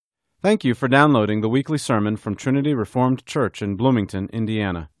Thank you for downloading the weekly sermon from Trinity Reformed Church in Bloomington,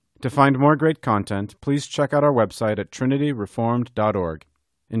 Indiana. To find more great content, please check out our website at trinityreformed.org.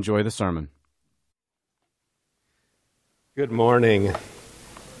 Enjoy the sermon. Good morning.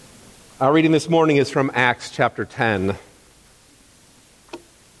 Our reading this morning is from Acts chapter 10.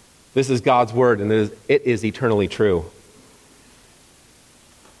 This is God's word, and it is eternally true.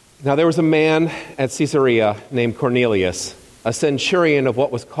 Now there was a man at Caesarea named Cornelius, a centurion of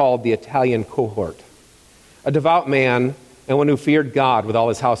what was called the Italian cohort, a devout man and one who feared God with all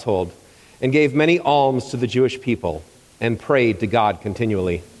his household, and gave many alms to the Jewish people, and prayed to God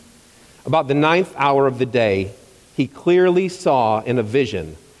continually. About the 9th hour of the day, he clearly saw in a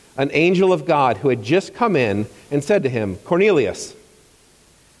vision an angel of God who had just come in and said to him, "Cornelius."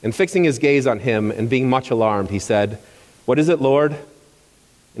 And fixing his gaze on him and being much alarmed, he said, "What is it, Lord?"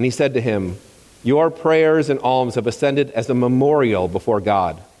 And he said to him, "Your prayers and alms have ascended as a memorial before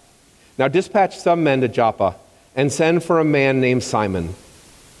God. Now dispatch some men to Joppa and send for a man named Simon,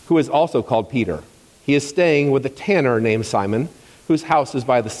 who is also called Peter. He is staying with a tanner named Simon, whose house is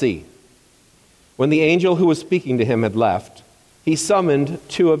by the sea." When the angel who was speaking to him had left, he summoned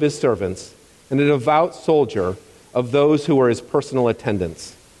 2 of his servants and a devout soldier of those who were his personal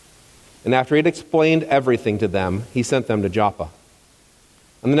attendants. And after he had explained everything to them, he sent them to Joppa.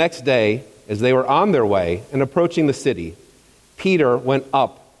 On the next day, as they were on their way and approaching the city, Peter went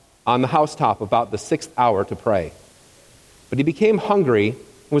up on the housetop about the 6th hour to pray. But he became hungry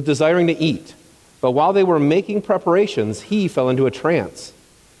and was desiring to eat. But while they were making preparations, he fell into a trance.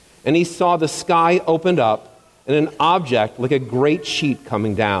 And he saw the sky opened up and an object like a great sheet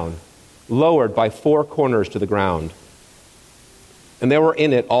coming down, lowered by 4 corners to the ground. And there were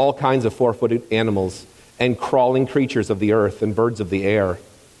in it all kinds of 4-footed animals and crawling creatures of the earth and birds of the air.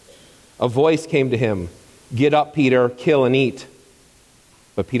 A voice came to him, "Get up, Peter, kill and eat."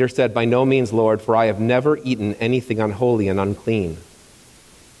 But Peter said, "By no means, Lord, for I have never eaten anything unholy and unclean."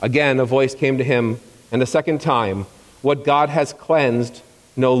 Again, a voice came to him, and a second time, "What God has cleansed,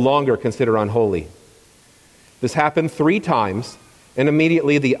 no longer consider unholy." This happened 3 times, and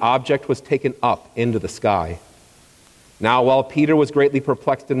immediately the object was taken up into the sky. Now, while Peter was greatly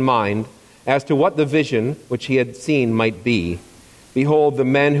perplexed in mind as to what the vision which he had seen might be, behold, the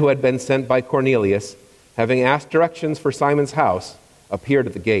men who had been sent by Cornelius, having asked directions for Simon's house, appeared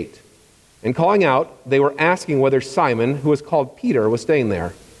at the gate. And calling out, they were asking whether Simon, who was called Peter, was staying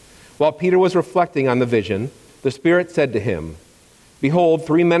there. While Peter was reflecting on the vision, the Spirit said to him, "Behold,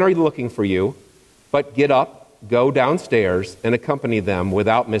 3 men are looking for you, but get up, go downstairs, and accompany them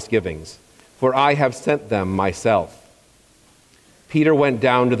without misgivings, for I have sent them myself." Peter went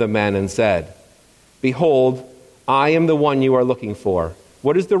down to the men and said, "Behold, I am the one you are looking for.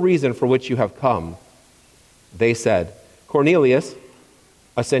 What is the reason for which you have come?" They said, "Cornelius,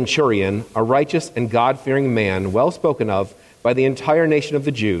 a centurion, a righteous and God-fearing man, well spoken of by the entire nation of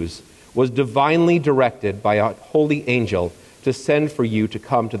the Jews, was divinely directed by a holy angel to send for you to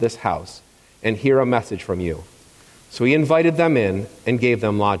come to this house and hear a message from you." So he invited them in and gave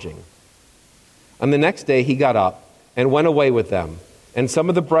them lodging. On the next day he got up and went away with them, and some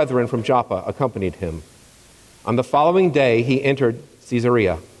of the brethren from Joppa accompanied him. On the following day he entered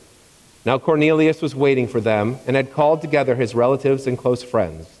Caesarea. Now Cornelius was waiting for them and had called together his relatives and close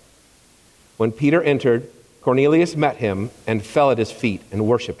friends. When Peter entered, Cornelius met him and fell at his feet and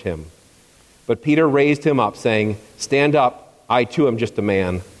worshipped him. But Peter raised him up, saying, "Stand up, I too am just a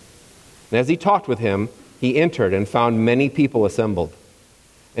man." And as he talked with him, he entered and found many people assembled.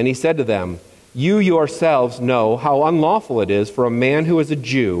 And he said to them, "You yourselves know how unlawful it is for a man who is a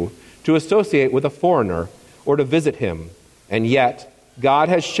Jew to associate with a foreigner or to visit him, and yet God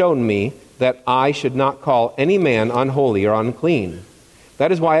has shown me that I should not call any man unholy or unclean.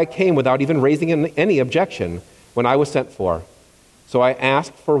 That is why I came without even raising any objection when I was sent for. So I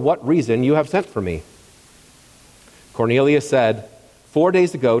asked for what reason you have sent for me." Cornelius said, 4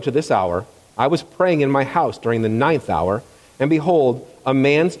 days ago to this hour, I was praying in my house during the 9th hour, and behold, a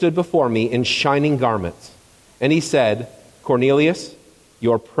man stood before me in shining garments. And he said, "Cornelius,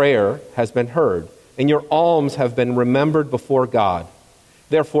 your prayer has been heard, and your alms have been remembered before God.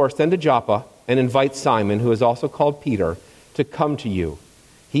 Therefore send to Joppa and invite Simon, who is also called Peter, to come to you.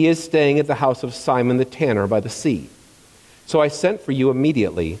 He is staying at the house of Simon the tanner by the sea." So I sent for you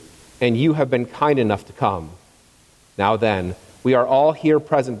immediately, and you have been kind enough to come. Now then, we are all here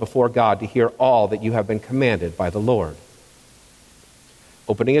present before God to hear all that you have been commanded by the Lord.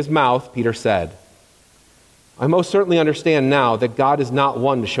 Opening his mouth, Peter said, "I most certainly understand now that God is not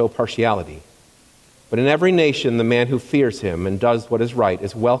one to show partiality. But in every nation, the man who fears him and does what is right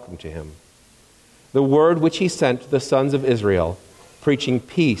is welcome to him. The word which he sent to the sons of Israel preaching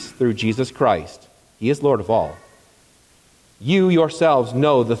peace through Jesus Christ. He is Lord of all. You yourselves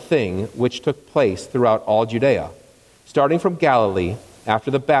know the thing which took place throughout all Judea, starting from Galilee after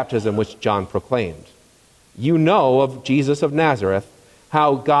the baptism which John proclaimed. You know of Jesus of Nazareth,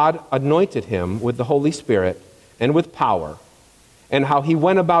 how God anointed him with the Holy Spirit and with power, and how he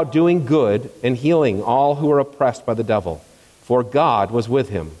went about doing good and healing all who were oppressed by the devil, for God was with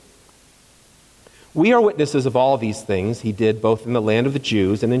him. We are witnesses of all these things he did both in the land of the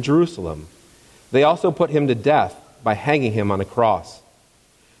Jews and in Jerusalem. They also put him to death by hanging him on a cross.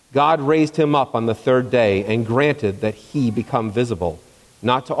 God raised him up on the third day and granted that he become visible,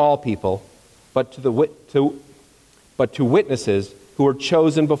 not to all people, but to witnesses who were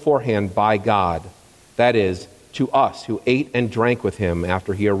chosen beforehand by God, that is, to us who ate and drank with him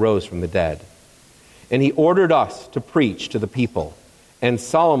after he arose from the dead. And he ordered us to preach to the people and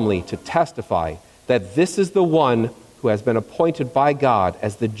solemnly to testify that this is the one who has been appointed by God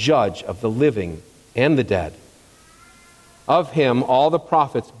as the judge of the living and the dead. Of him all the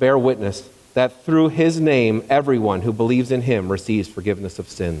prophets bear witness that through his name everyone who believes in him receives forgiveness of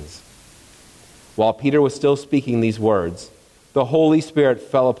sins. While Peter was still speaking these words, the Holy Spirit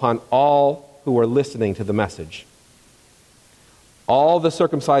fell upon all who were listening to the message. All the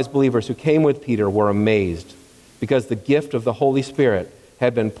circumcised believers who came with Peter were amazed, because the gift of the Holy Spirit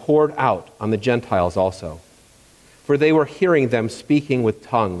had been poured out on the Gentiles also. For they were hearing them speaking with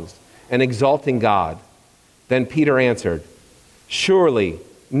tongues and exalting God. Then Peter answered, "Surely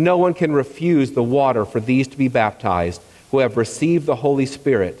no one can refuse the water for these to be baptized who have received the Holy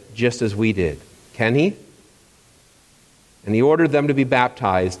Spirit just as we did, can he?" And he ordered them to be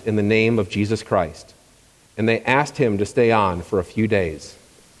baptized in the name of Jesus Christ. And they asked him to stay on for a few days.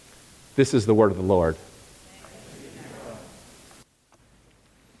 This is the word of the Lord.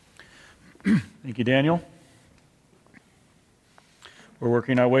 Thank you, Daniel. We're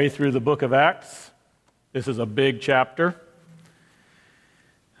working our way through the book of Acts. This is a big chapter,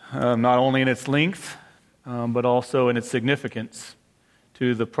 not only in its length, but also in its significance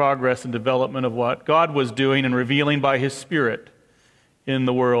to the progress and development of what God was doing and revealing by His Spirit in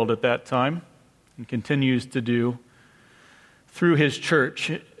the world at that time, and continues to do through His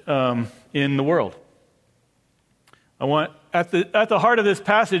church in the world. At the heart of this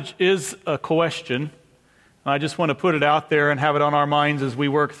passage is a question. I just want to put it out there and have it on our minds as we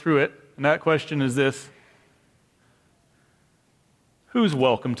work through it. And that question is this: who's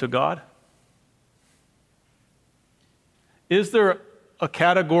welcome to God? Is there a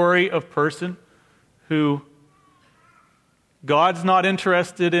category of person who God's not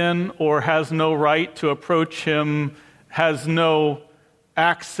interested in or has no right to approach Him, has no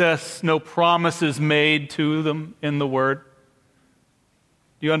access, no promises made to them in the Word?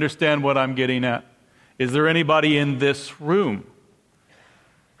 Do you understand what I'm getting at? Is there anybody in this room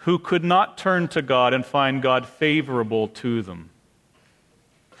who could not turn to God and find God favorable to them?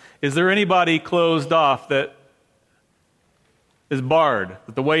 Is there anybody closed off that is barred,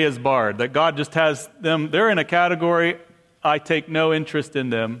 that the way is barred, that God just has them, they're in a category, I take no interest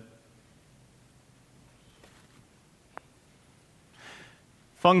in them?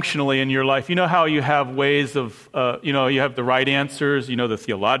 Functionally in your life, you know how you have ways of, you have the right answers, the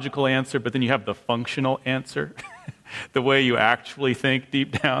theological answer, but then you have the functional answer, the way you actually think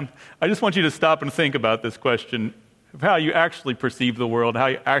deep down. I just want you to stop and think about this question of how you actually perceive the world, how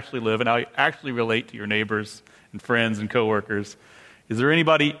you actually live, and how you actually relate to your neighbors and friends and coworkers. Is there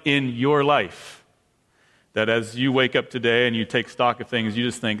anybody in your life that as you wake up today and you take stock of things, you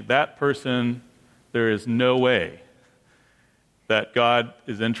just think, that person, there is no way that God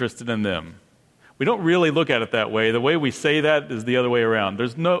is interested in them? We don't really look at it that way. The way we say that is the other way around.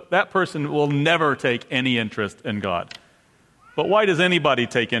 That person will never take any interest in God. But why does anybody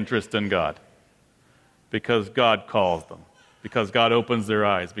take interest in God? Because God calls them, because God opens their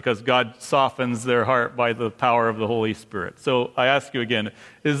eyes, because God softens their heart by the power of the Holy Spirit. So I ask you again,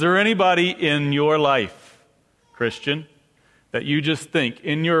 is there anybody in your life, Christian, that you just think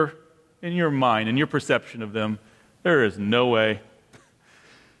in your mind, in your perception of them, there is no way?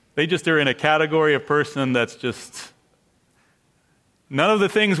 They just are in a category of person that's just, none of the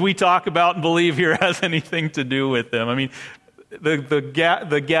things we talk about and believe here has anything to do with them. I mean,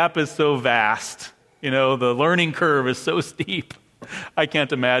 the gap is so vast. The learning curve is so steep. I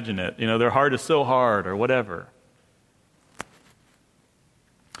can't imagine it. Their heart is so hard or whatever.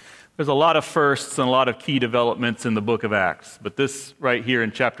 There's a lot of firsts and a lot of key developments in the book of Acts, but this right here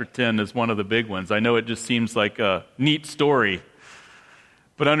in chapter 10 is one of the big ones. I know it just seems like a neat story,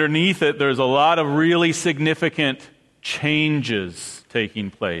 but underneath it, there's a lot of really significant changes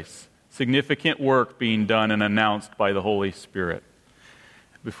taking place, significant work being done and announced by the Holy Spirit.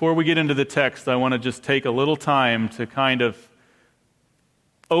 Before we get into the text, I want to just take a little time to kind of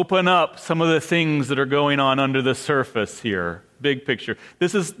open up some of the things that are going on under the surface here. Big picture.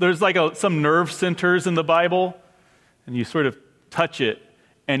 There's like some nerve centers in the Bible, and you sort of touch it,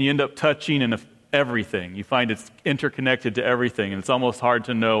 and you end up touching everything. You find it's interconnected to everything, and it's almost hard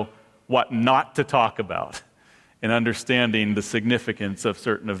to know what not to talk about in understanding the significance of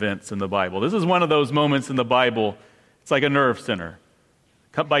certain events in the Bible. This is one of those moments in the Bible, it's like a nerve center.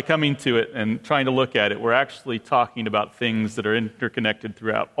 By coming to it and trying to look at it, we're actually talking about things that are interconnected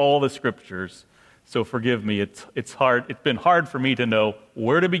throughout all the Scriptures. So forgive me, it's hard. It's been hard for me to know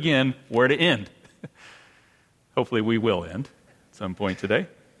where to begin, where to end. Hopefully we will end at some point today.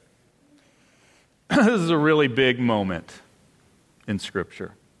 This is a really big moment in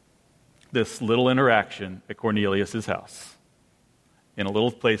Scripture. This little interaction at Cornelius' house in a little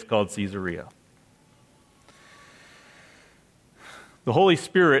place called Caesarea. The Holy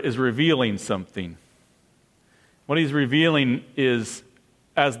Spirit is revealing something. What he's revealing is,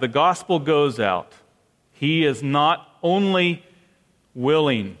 as the gospel goes out, he is not only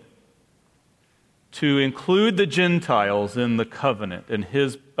willing to include the Gentiles in the covenant and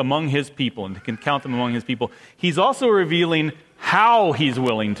among his people, and can count them among his people. He's also revealing how he's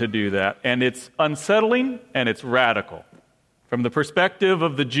willing to do that, and it's unsettling and it's radical. From the perspective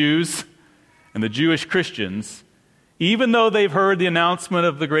of the Jews and the Jewish Christians, even though they've heard the announcement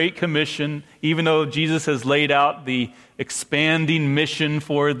of the Great Commission, even though Jesus has laid out the expanding mission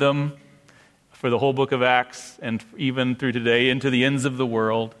for them, for the whole book of Acts, and even through today into the ends of the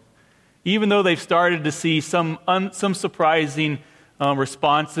world, even though they've started to see some surprising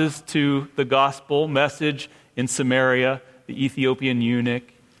responses to the gospel message in Samaria, the Ethiopian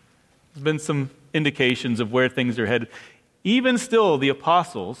eunuch, there's been some indications of where things are headed. Even still, the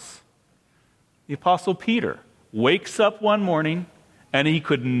Apostle Peter, wakes up one morning, and he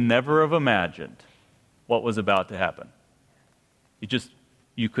could never have imagined what was about to happen.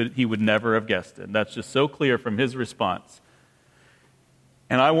 He would never have guessed it. That's just so clear from his response.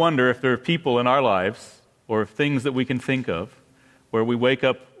 And I wonder if there are people in our lives, or things that we can think of, where we wake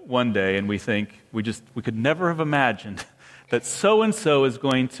up one day and we think, we could never have imagined that so-and-so is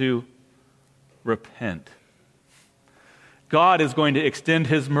going to repent. God is going to extend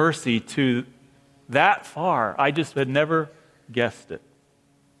his mercy to that far. I just had never guessed it.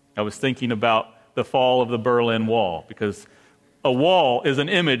 I was thinking about the fall of the Berlin Wall, because a wall is an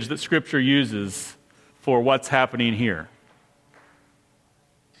image that Scripture uses for what's happening here.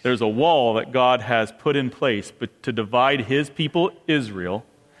 There's a wall that God has put in place to divide his people, Israel,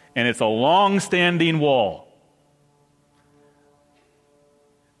 and it's a long-standing wall.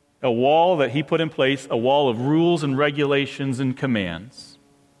 A wall that he put in place, a wall of rules and regulations and commands.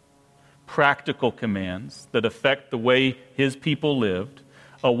 Practical commands that affect the way his people lived,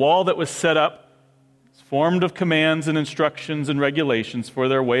 a wall that was set up, formed of commands and instructions and regulations for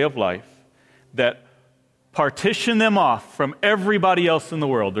their way of life, that partition them off from everybody else in the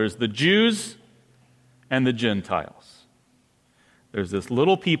world. There's the Jews and the Gentiles. There's this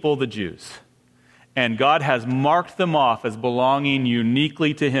little people, the Jews, and God has marked them off as belonging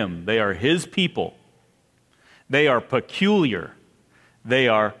uniquely to him. They are his people. They are peculiar. They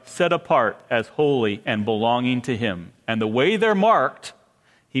are set apart as holy and belonging to him. And the way they're marked,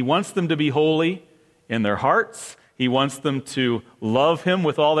 he wants them to be holy in their hearts. He wants them to love him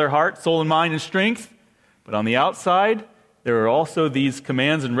with all their heart, soul, and mind, and strength. But on the outside, there are also these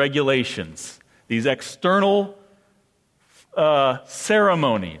commands and regulations, these external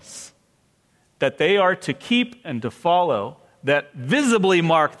ceremonies that they are to keep and to follow, that visibly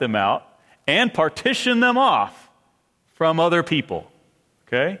mark them out and partition them off from other people.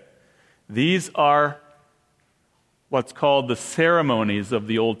 Okay? These are what's called the ceremonies of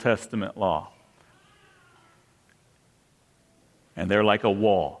the Old Testament law. And they're like a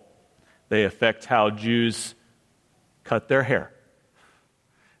wall. They affect how Jews cut their hair.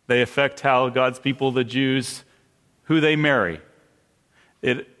 They affect how God's people, the Jews, who they marry.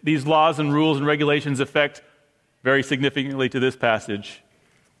 These laws and rules and regulations affect, very significantly to this passage,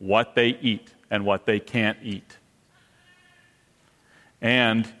 what they eat and what they can't eat.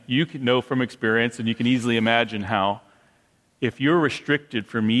 And you can know from experience, and you can easily imagine how, if you're restricted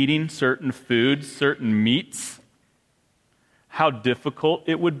from eating certain foods, certain meats, how difficult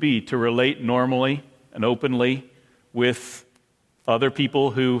it would be to relate normally and openly with other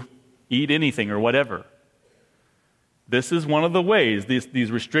people who eat anything or whatever. This is one of the ways,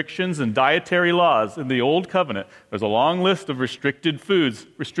 these restrictions and dietary laws in the Old Covenant. There's a long list of restricted foods,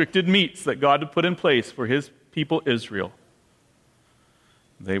 restricted meats that God had put in place for his people Israel.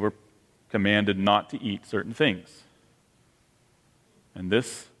 They were commanded not to eat certain things. And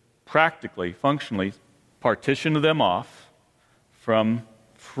this practically, functionally, partitioned them off from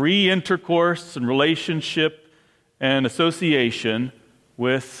free intercourse and relationship and association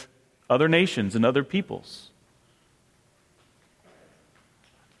with other nations and other peoples.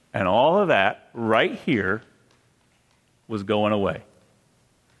 And all of that right here was going away.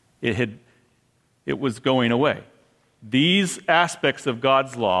 It was going away. These aspects of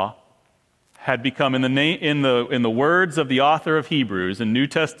God's law had become, in the words of the author of Hebrews, in New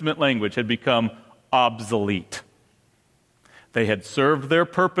Testament language, had become obsolete. They had served their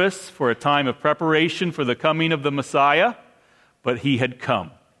purpose for a time of preparation for the coming of the Messiah, but he had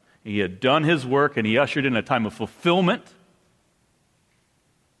come. He had done his work, and he ushered in a time of fulfillment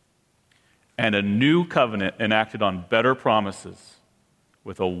and a new covenant enacted on better promises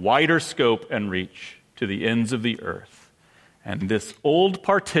with a wider scope and reach to the ends of the earth. And this old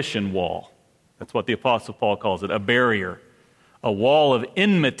partition wall, that's what the Apostle Paul calls it, a barrier, a wall of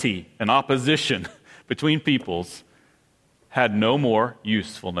enmity and opposition between peoples, had no more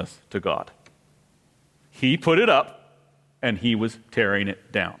usefulness to God. He put it up, and he was tearing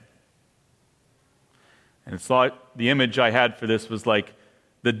it down. And it's like the image I had for this was like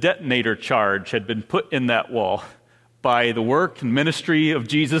the detonator charge had been put in that wall by the work and ministry of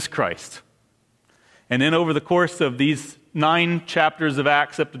Jesus Christ. And then over the course of these 9 chapters of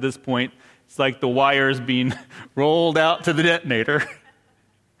Acts up to this point, it's like the wires being rolled out to the detonator.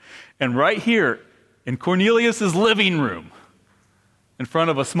 And right here in Cornelius' living room, in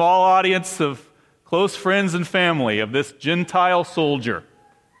front of a small audience of close friends and family of this Gentile soldier,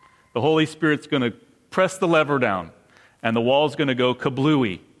 the Holy Spirit's going to press the lever down, and the wall's going to go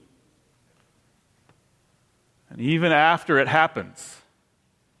kablooey. And even after it happens,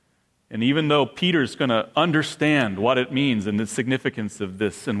 and even though Peter's going to understand what it means and the significance of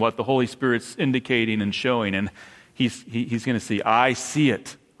this and what the Holy Spirit's indicating and showing, and he's going to see, I see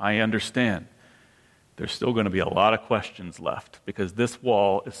it, I understand. There's still going to be a lot of questions left because this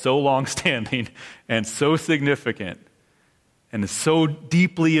wall is so long-standing and so significant and is so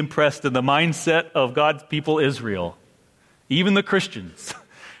deeply impressed in the mindset of God's people Israel, even the Christians,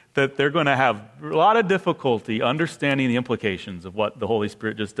 that they're going to have a lot of difficulty understanding the implications of what the Holy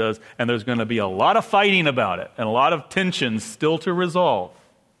Spirit just does, and there's going to be a lot of fighting about it and a lot of tensions still to resolve.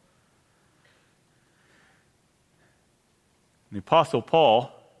 The Apostle Paul,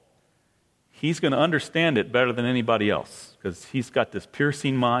 he's going to understand it better than anybody else because he's got this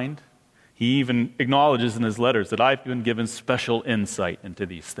piercing mind. He even acknowledges in his letters that I've been given special insight into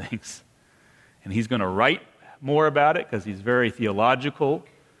these things. And he's going to write more about it because he's very theological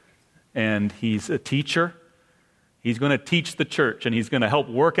and he's a teacher. He's going to teach the church and he's going to help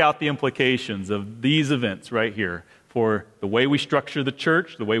work out the implications of these events right here for the way we structure the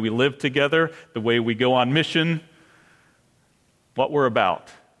church, the way we live together, the way we go on mission, what we're about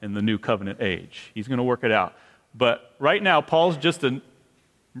in the new covenant age. He's going to work it out. But right now, Paul's just a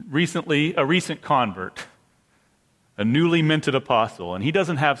recent convert, a newly minted apostle, and he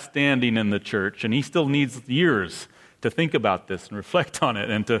doesn't have standing in the church, and he still needs years to think about this and reflect on it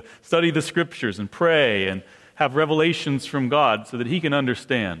and to study the scriptures and pray and have revelations from God so that he can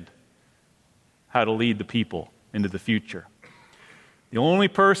understand how to lead the people into the future. The only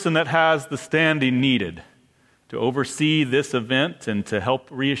person that has the standing needed to oversee this event and to help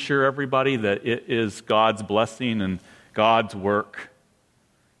reassure everybody that it is God's blessing and God's work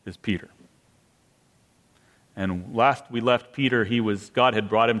is Peter. And last we left Peter, God had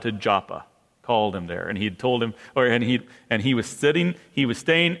brought him to Joppa, called him there, and he had told him, he was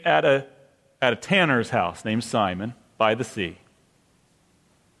staying at a tanner's house named Simon by the sea.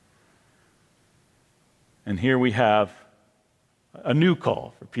 And here we have a new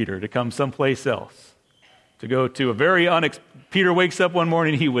call for Peter to come someplace else, to go to Peter wakes up one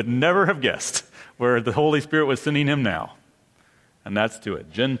morning he would never have guessed where the Holy Spirit was sending him now. And that's to a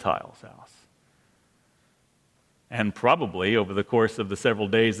Gentile's house. And probably over the course of the several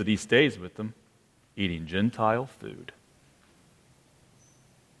days that he stays with them, eating Gentile food.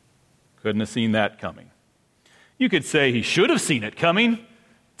 Couldn't have seen that coming. You could say he should have seen it coming.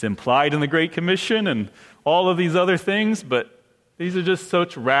 It's implied in the Great Commission and all of these other things, but these are just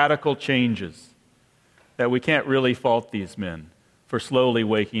such radical changes that we can't really fault these men for slowly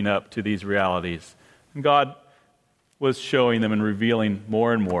waking up to these realities. And God was showing them and revealing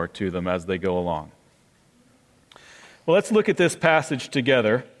more and more to them as they go along. Well, let's look at this passage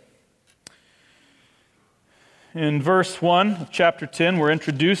together. In verse 1 of chapter 10, we're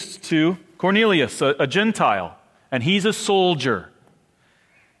introduced to Cornelius, a Gentile, and he's a soldier.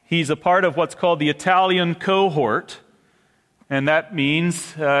 He's a part of what's called the Italian cohort, and that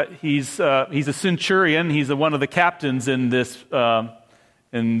means he's a centurion. He's one of the captains in this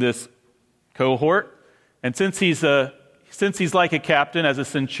in this cohort. And since he's like a captain as a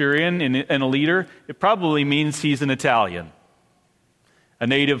centurion and a leader, it probably means he's an Italian, a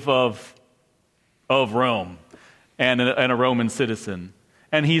native of Rome, and a Roman citizen.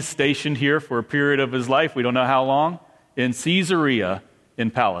 And he's stationed here for a period of his life, we don't know how long, in Caesarea in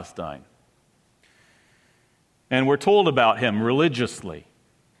Palestine. And we're told about him religiously.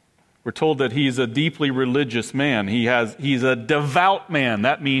 We're told that he's a deeply religious man. He's a devout man.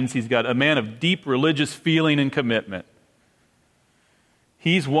 That means he's got a man of deep religious feeling and commitment.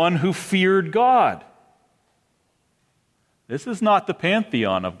 He's one who feared God. This is not the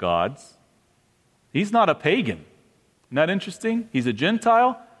pantheon of gods. He's not a pagan. Isn't that interesting? He's a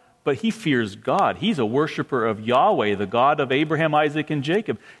Gentile, but he fears God. He's a worshiper of Yahweh, the God of Abraham, Isaac, and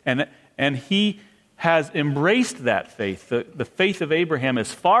Jacob. And he has embraced that faith, the faith of Abraham,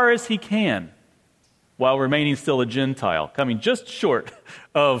 as far as he can, while remaining still a Gentile, coming just short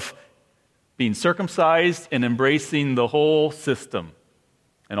of being circumcised and embracing the whole system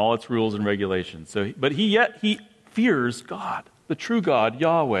and all its rules and regulations. But he fears God, the true God,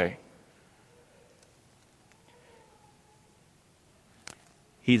 Yahweh.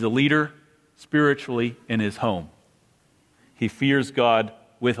 He's a leader spiritually in his home. He fears God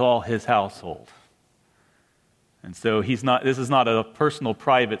with all his household. And so this is not a personal,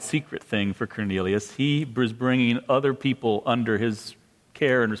 private, secret thing for Cornelius. He is bringing other people under his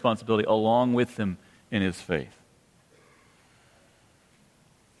care and responsibility along with him in his faith.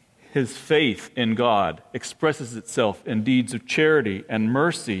 His faith in God expresses itself in deeds of charity and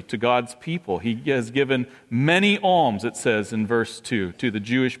mercy to God's people. He has given many alms, it says in verse 2, to the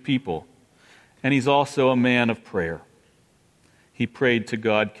Jewish people. And he's also a man of prayer. He prayed to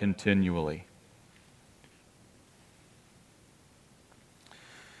God continually.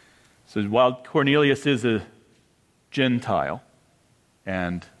 So while Cornelius is a Gentile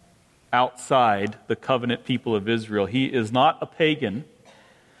and outside the covenant people of Israel, he is not a pagan.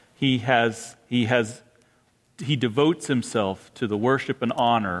 He devotes himself to the worship and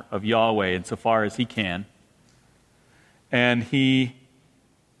honor of Yahweh insofar as he can. And he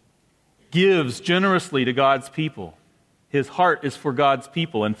gives generously to God's people. His heart is for God's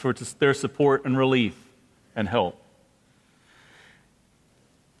people and for their support and relief and help.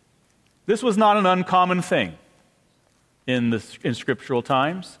 This was not an uncommon thing in scriptural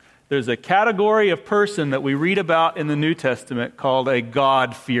times. There's a category of person that we read about in the New Testament called a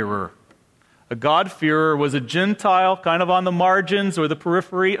God-fearer. A God-fearer was a Gentile kind of on the margins or the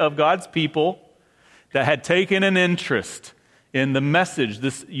periphery of God's people that had taken an interest in the message,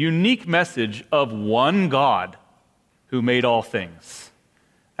 this unique message of one God who made all things.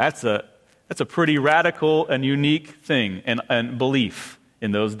 That's a pretty radical and unique thing and belief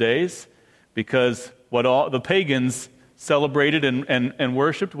in those days, because what all the pagans celebrated and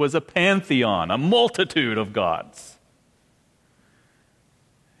worshipped was a pantheon, a multitude of gods.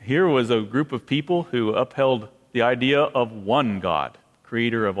 Here was a group of people who upheld the idea of one God,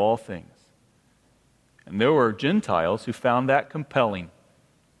 creator of all things. And there were Gentiles who found that compelling.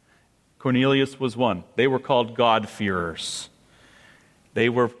 Cornelius was one. They were called God-fearers.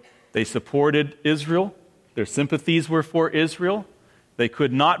 They supported Israel. Their sympathies were for Israel. They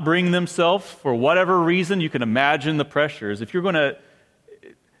could not bring themselves, for whatever reason. You can imagine the pressures. If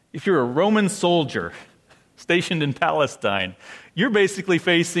you're a Roman soldier stationed in Palestine, you're basically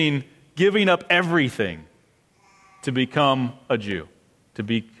facing giving up everything to become a Jew, to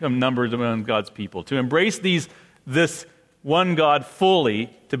become numbered among God's people, to embrace this one God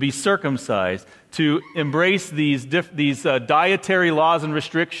fully, to be circumcised, to embrace these dietary laws and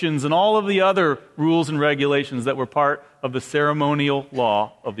restrictions and all of the other rules and regulations that were part of the ceremonial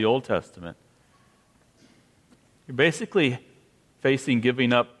law of the Old Testament. You're basically facing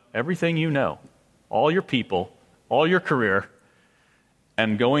giving up everything you know, all your people, all your career,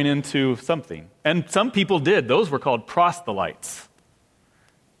 and going into something. And some people did. Those were called proselytes.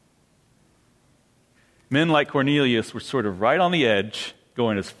 Men like Cornelius were sort of right on the edge,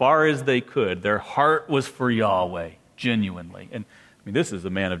 going as far as they could. Their heart was for Yahweh, genuinely. And this is a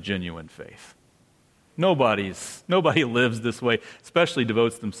man of genuine faith. Nobody lives this way, especially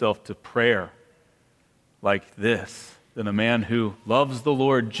devotes themselves to prayer like this, than a man who loves the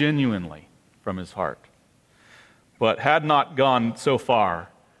Lord genuinely from his heart, but had not gone so far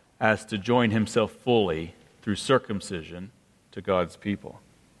as to join himself fully through circumcision to God's people.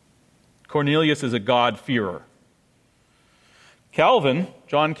 Cornelius is a God-fearer.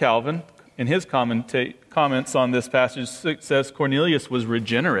 John Calvin, in his comments on this passage, says Cornelius was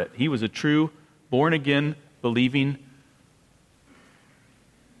regenerate. He was a true, born-again, believing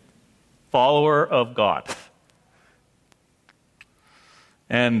follower of God.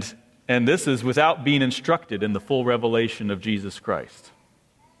 And this is without being instructed in the full revelation of Jesus Christ.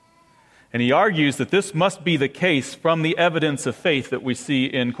 And he argues that this must be the case from the evidence of faith that we see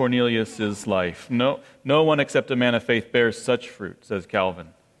in Cornelius' life. No one except a man of faith bears such fruit, says Calvin.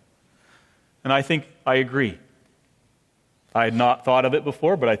 And I think I agree. I had not thought of it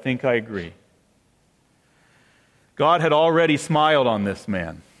before, but I think I agree. God had already smiled on this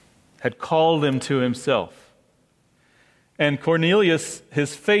man, had called him to himself. And Cornelius,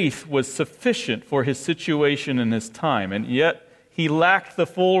 his faith was sufficient for his situation and his time, and yet he lacked the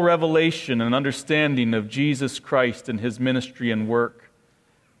full revelation and understanding of Jesus Christ and his ministry and work,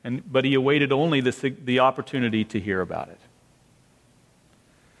 but he awaited only the opportunity to hear about it.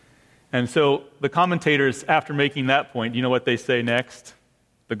 And so the commentators, after making that point, you know what they say next?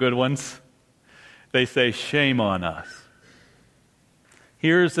 The good ones? They say, shame on us.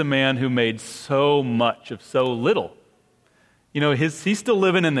 Here's a man who made so much of so little. You know, he's still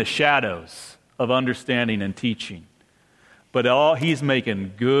living in the shadows of understanding and teaching. But he's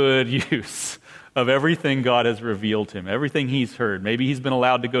making good use of everything God has revealed to him, everything he's heard. Maybe he's been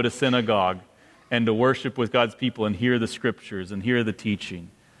allowed to go to synagogue and to worship with God's people and hear the scriptures and hear the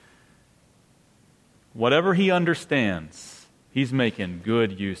teaching. Whatever he understands, he's making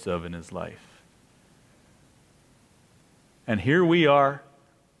good use of in his life. And here we are,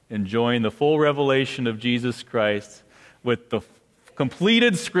 enjoying the full revelation of Jesus Christ with the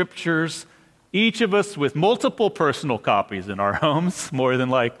completed scriptures, each of us with multiple personal copies in our homes, more than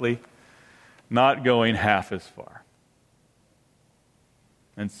likely, not going half as far.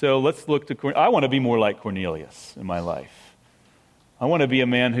 And so let's look to I want to be more like Cornelius in my life. I want to be a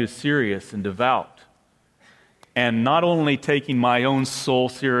man who's serious and devout, and not only taking my own soul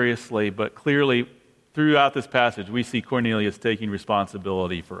seriously, but clearly throughout this passage we see Cornelius taking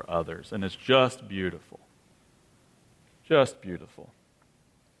responsibility for others, and it's just beautiful. Just beautiful.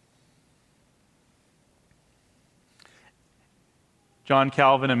 John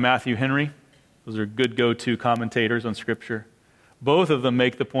Calvin and Matthew Henry, those are good go-to commentators on Scripture. Both of them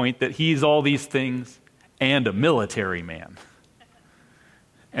make the point that he's all these things and a military man.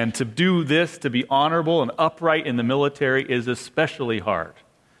 And to do this, to be honorable and upright in the military, is especially hard.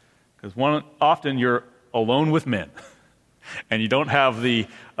 Because often you're alone with men, and you don't have the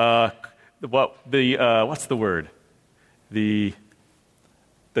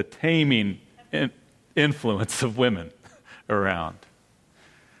taming influence of women around.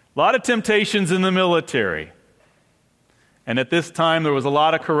 A lot of temptations in the military. And at this time, there was a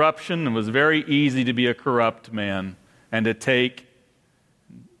lot of corruption. It was very easy to be a corrupt man and to take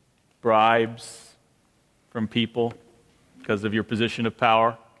bribes from people because of your position of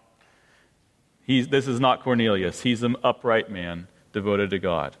power. This is not Cornelius. He's an upright man devoted to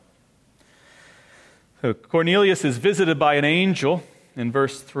God. So Cornelius is visited by an angel in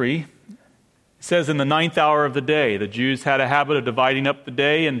verse 3. It says in the 9th hour of the day. The Jews had a habit of dividing up the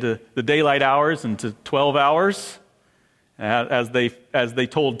day into the daylight hours into 12 hours. As they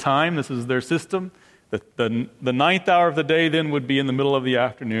told time, this is their system. The 9th hour of the day then would be in the middle of the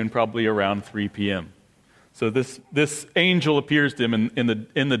afternoon, probably around 3 p.m. So this angel appears to him in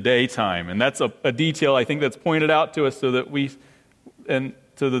the daytime, and that's a detail I think that's pointed out to us so that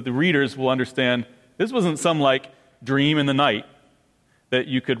the readers will understand this wasn't some like dream in the night that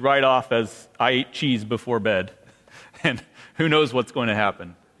you could write off as I ate cheese before bed, and who knows what's going to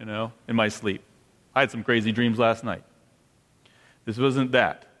happen, in my sleep. I had some crazy dreams last night. This wasn't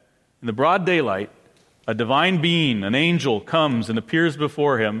that. In the broad daylight, a divine being, an angel, comes and appears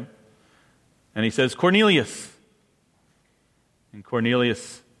before him, and he says, Cornelius. And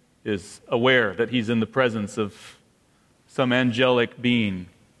Cornelius is aware that he's in the presence of some angelic being,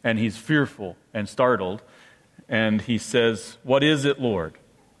 and he's fearful and startled, and he says, what is it, Lord?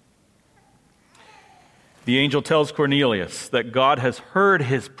 The angel tells Cornelius that God has heard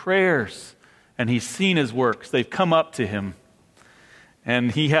his prayers, and he's seen his works. They've come up to him.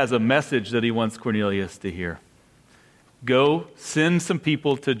 And he has a message that he wants Cornelius to hear. Go, send some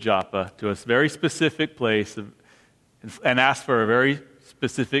people to Joppa, to a very specific place, and ask for a very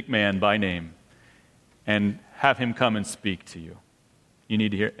specific man by name, and have him come and speak to you. You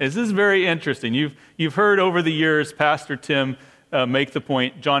need to hear. This is very interesting. You've heard over the years Pastor Tim make the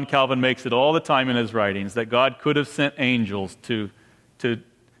point, John Calvin makes it all the time in his writings, that God could have sent angels to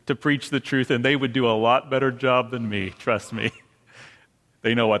preach the truth, and they would do a lot better job than me, trust me.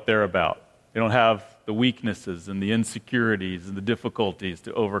 They know what they're about. They don't have the weaknesses and the insecurities and the difficulties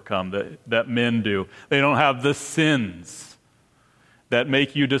to overcome that men do. They don't have the sins that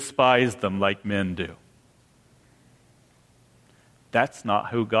make you despise them like men do. That's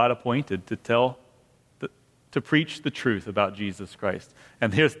not who God appointed to tell to preach the truth about Jesus Christ.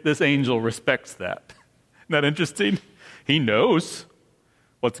 And this angel respects that. Isn't that interesting? He knows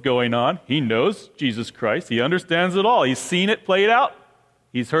what's going on. He knows Jesus Christ. He understands it all. He's seen it played out.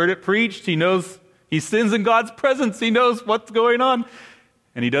 He's heard it preached. He knows he sins in God's presence. He knows what's going on.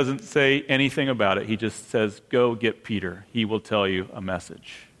 And he doesn't say anything about it. He just says, go get Peter. He will tell you a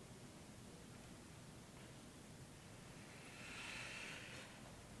message.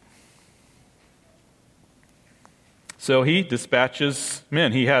 So he dispatches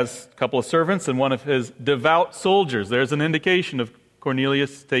men. He has a couple of servants and one of his devout soldiers. There's an indication of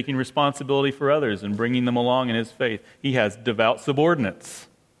Cornelius taking responsibility for others and bringing them along in his faith. He has devout subordinates,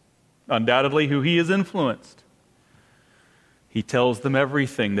 undoubtedly who he has influenced. He tells them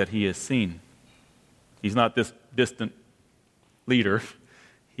everything that he has seen. He's not this distant leader.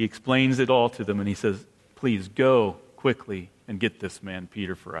 He explains it all to them, and he says, please go quickly and get this man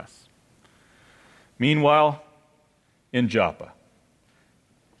Peter for us. Meanwhile, in Joppa,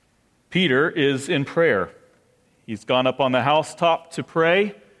 Peter is in prayer. He's gone up on the housetop to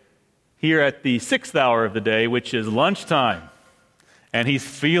pray here at the 6th hour of the day, which is lunchtime. And he's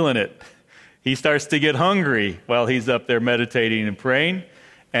feeling it. He starts to get hungry while he's up there meditating and praying.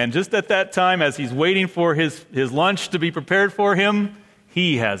 And just at that time, as he's waiting for his lunch to be prepared for him,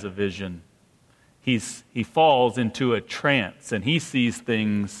 he has a vision. He falls into a trance, and he sees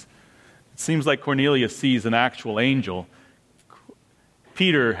things. It seems like Cornelius sees an actual angel.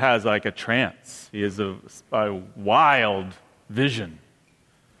 Peter has like a trance. He has a wild vision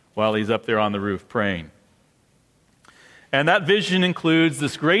while he's up there on the roof praying. And that vision includes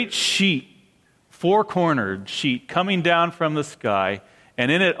this great sheet, four-cornered sheet, coming down from the sky,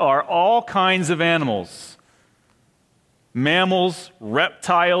 and in it are all kinds of animals. Mammals,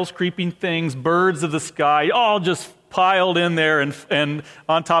 reptiles, creeping things, birds of the sky, all just piled in there and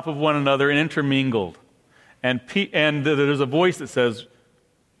on top of one another and intermingled. And there's a voice that says,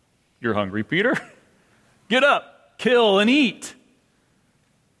 "You're hungry, Peter? Get up, kill, and eat."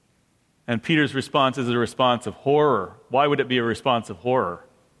 And Peter's response is a response of horror. Why would it be a response of horror?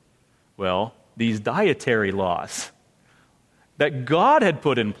 Well, these dietary laws that God had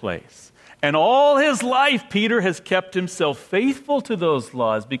put in place. And all his life, Peter has kept himself faithful to those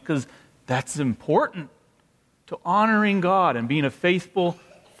laws because that's important to honoring God and being a faithful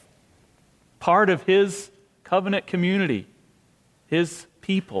part of his covenant community, his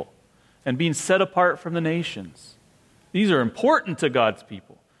people, and being set apart from the nations. These are important to God's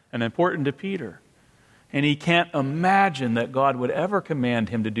people and important to Peter. And he can't imagine that God would ever command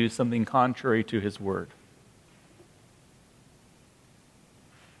him to do something contrary to his word.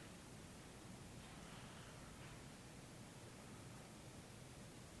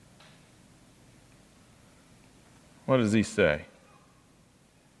 What does he say?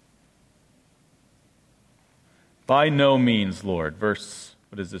 By no means, Lord. What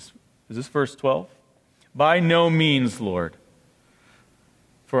is this? Is this verse 12? By no means, Lord.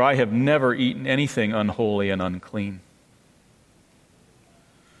 For I have never eaten anything unholy and unclean.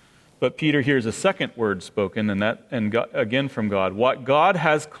 But Peter hears a second word spoken, again from God. What God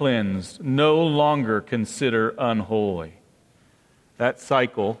has cleansed, no longer consider unholy. That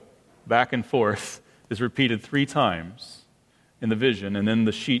cycle, back and forth, is repeated 3 times in the vision, and then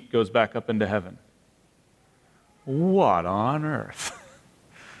the sheet goes back up into heaven. What on earth?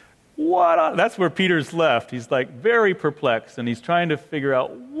 That's where Peter's left. He's like very perplexed, and he's trying to figure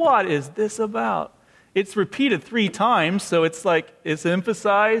out, what is this about? It's repeated 3 times, so it's like it's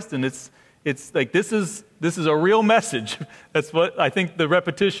emphasized, and it's like this is a real message. That's what I think the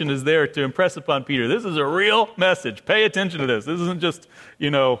repetition is there to impress upon Peter. This is a real message. Pay attention to this. This isn't just,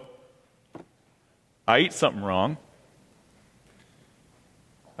 I ate something wrong.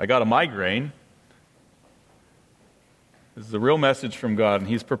 I got a migraine. This is a real message from God, and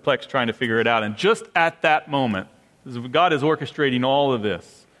he's perplexed trying to figure it out. And just at that moment, God is orchestrating all of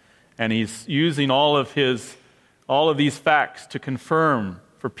this, and he's using all of these facts to confirm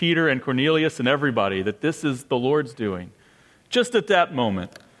for Peter and Cornelius and everybody that this is the Lord's doing. Just at that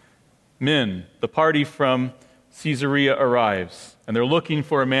moment, the party from Caesarea arrives, and they're looking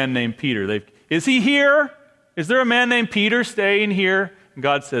for a man named Peter. Is he here? Is there a man named Peter staying here? And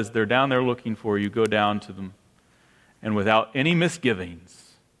God says, they're down there looking for you. Go down to them. And without any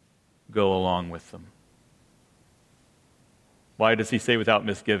misgivings, go along with them. Why does he say without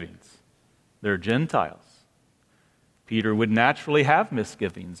misgivings? They're Gentiles. Peter would naturally have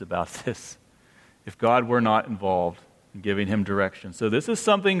misgivings about this if God were not involved in giving him direction. So this is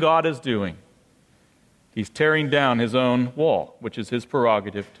something God is doing. He's tearing down his own wall, which is his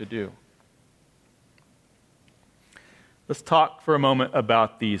prerogative to do. Let's talk for a moment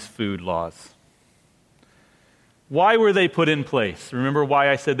about these food laws. Why were they put in place? Remember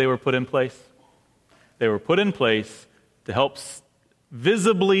why I said they were put in place? They were put in place to help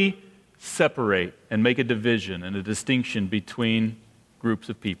visibly separate and make a division and a distinction between groups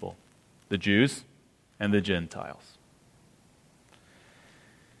of people, the Jews and the Gentiles.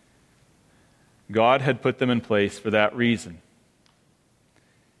 God had put them in place for that reason.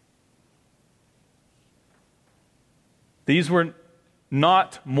 These were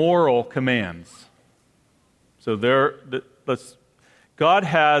not moral commands. So God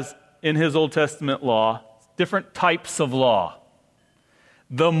has in His Old Testament law different types of law.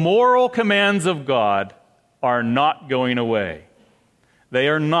 The moral commands of God are not going away. They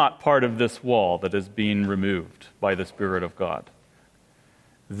are not part of this wall that is being removed by the Spirit of God.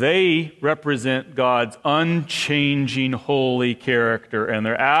 They represent God's unchanging holy character, and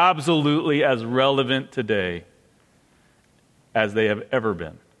they're absolutely as relevant today as they have ever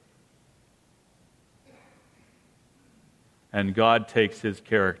been. And God takes His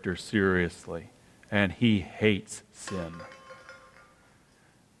character seriously, and He hates sin.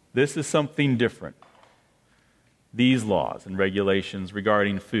 This is something different. These laws and regulations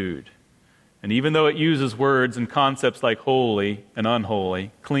regarding food. And even though it uses words and concepts like holy and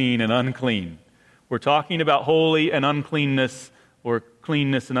unholy, clean and unclean, we're talking about holy and uncleanness, or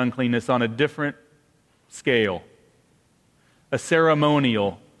cleanness and uncleanness on a different scale, a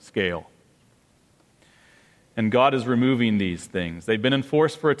ceremonial scale. And God is removing these things. They've been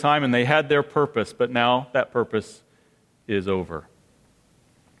enforced for a time and they had their purpose, but now that purpose is over.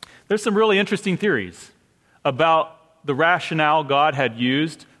 There's some really interesting theories about the rationale God had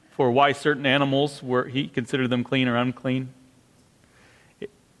used for why certain animals He considered them clean or unclean.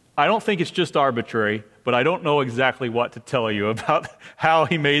 I don't think it's just arbitrary, but I don't know exactly what to tell you about how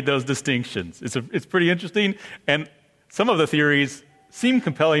He made those distinctions. It's pretty interesting, and some of the theories seem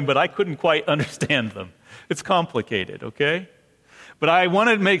compelling, but I couldn't quite understand them. It's complicated, okay? But I want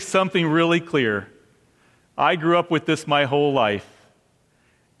to make something really clear. I grew up with this my whole life.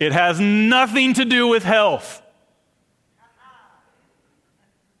 It has nothing to do with health.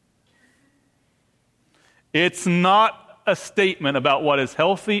 It's not a statement about what is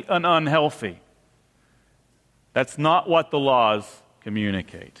healthy and unhealthy. That's not what the laws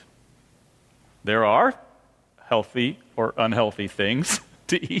communicate. There are healthy or unhealthy things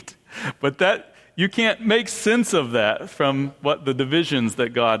to eat, but that you can't make sense of that from what the divisions that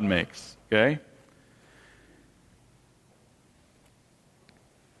God makes, okay?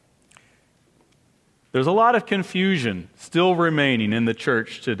 There's a lot of confusion still remaining in the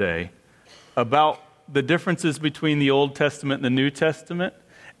church today about the differences between the Old Testament and the New Testament,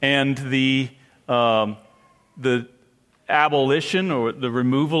 and the abolition or the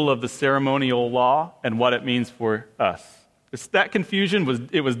removal of the ceremonial law and what it means for us. That confusion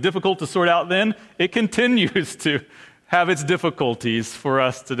was difficult to sort out then. It continues to have its difficulties for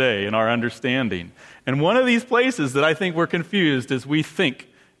us today in our understanding. And one of these places that I think we're confused is we think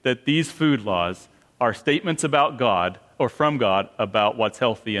that these food laws are statements about God or from God about what's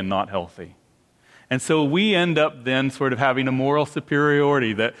healthy and not healthy. And so we end up then sort of having a moral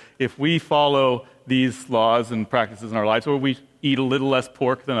superiority that if we follow these laws and practices in our lives, or we eat a little less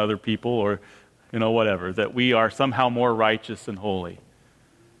pork than other people, or whatever, that we are somehow more righteous and holy.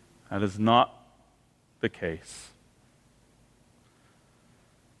 That is not the case.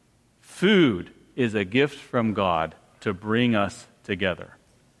 Food is a gift from God to bring us together.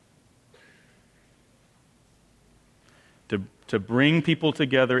 To bring people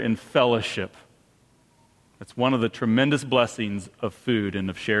together in fellowship. That's one of the tremendous blessings of food and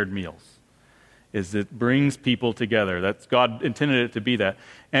of shared meals, is it brings people together. That's God intended it to be that.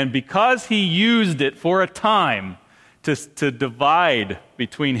 And because He used it for a time to divide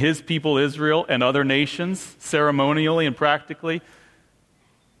between His people Israel and other nations, ceremonially and practically,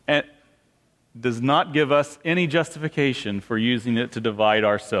 and does not give us any justification for using it to divide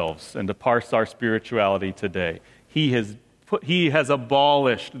ourselves and to parse our spirituality today. He has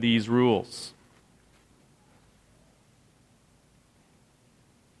abolished these rules.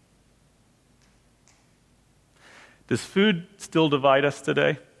 Does food still divide us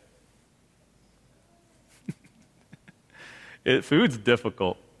today? Food's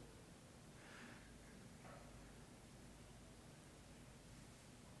difficult.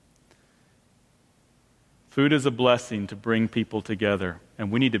 Food is a blessing to bring people together,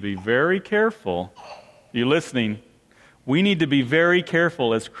 and we need to be very careful. You listening? We need to be very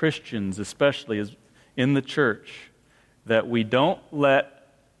careful as Christians, especially as in the church, that we don't let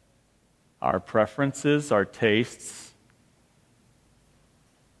our preferences, our tastes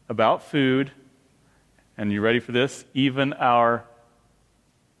about food, and you ready for this? Even our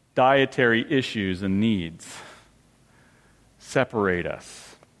dietary issues and needs separate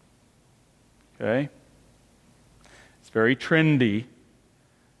us. Okay? It's very trendy,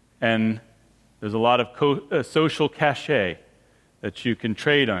 and there's a lot of social cachet that you can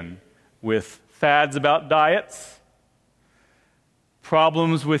trade on with fads about diets,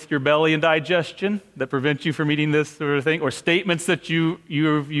 problems with your belly and digestion that prevent you from eating this sort of thing, or statements that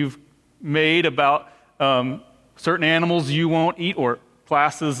you've made about certain animals you won't eat, or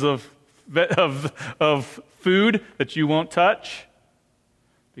classes of food that you won't touch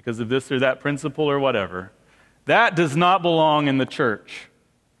because of this or that principle or whatever. That does not belong in the church.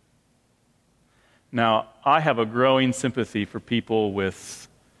 Now, I have a growing sympathy for people with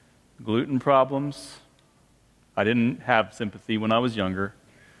gluten problems. I didn't have sympathy when I was younger,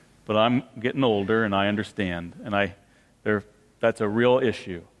 but I'm getting older and I understand. And that's a real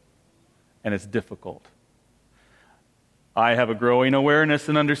issue, and it's difficult. I have a growing awareness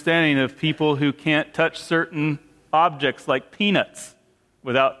and understanding of people who can't touch certain objects like peanuts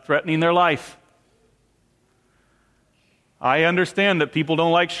without threatening their life. I understand that people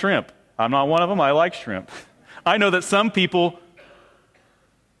don't like shrimp. I'm not one of them. I like shrimp. I know that some people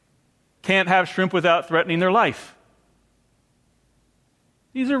can't have shrimp without threatening their life.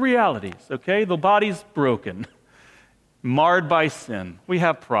 These are realities, okay? The body's broken, marred by sin. We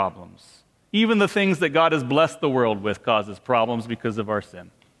have problems. Even the things that God has blessed the world with causes problems because of our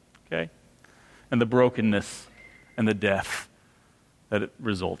sin, okay? And the brokenness and the death that it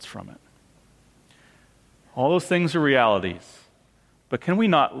results from it. All those things are realities. But can we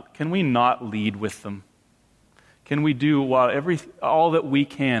not lead with them? Can we do all that we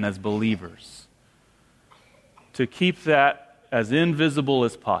can as believers to keep that as invisible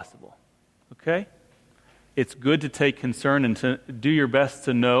as possible? Okay? It's good to take concern and to do your best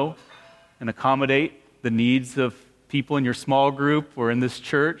to know and accommodate the needs of people in your small group or in this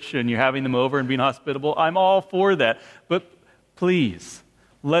church, and you're having them over and being hospitable. I'm all for that. But please,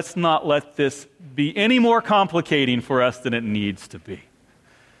 let's not let this be any more complicating for us than it needs to be.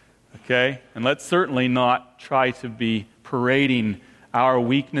 Okay? And let's certainly not try to be parading our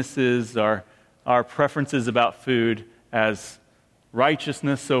weaknesses, our preferences about food as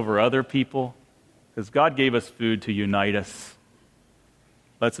righteousness over other people, because God gave us food to unite us.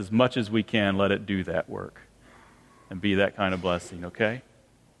 Let's, as much as we can, let it do that work and be that kind of blessing, okay?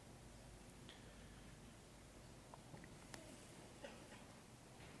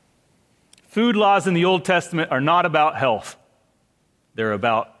 Food laws in the Old Testament are not about health. They're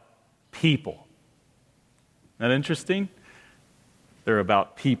about people. Isn't that interesting? They're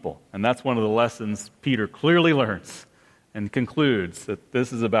about people. And that's one of the lessons Peter clearly learns and concludes, that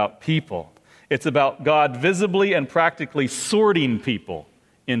this is about people. It's about God visibly and practically sorting people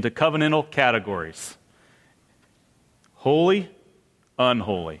into covenantal categories. Holy,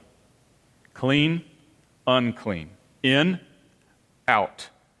 unholy. Clean, unclean. In, out.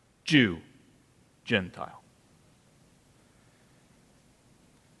 Jew, Gentile.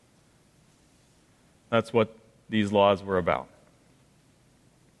 That's what these laws were about.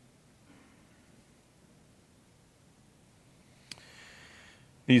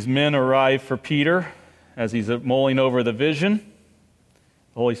 These men arrive for Peter as he's mulling over the vision.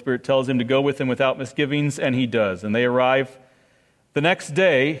 The Holy Spirit tells him to go with him without misgivings, and he does. And they arrive the next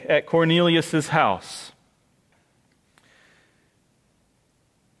day at Cornelius' house.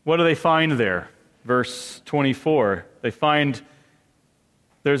 What do they find there? Verse 24. They find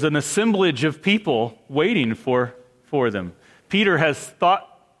there's an assemblage of people waiting for them. Peter has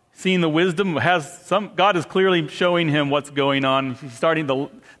seen the wisdom, God is clearly showing him what's going on.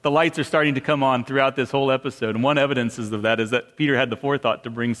 The lights are starting to come on throughout this whole episode. And one evidence of that is that Peter had the forethought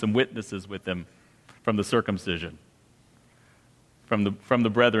to bring some witnesses with him from the circumcision, from the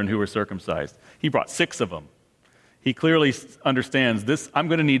brethren who were circumcised. He brought 6 of them. He clearly understands this. I'm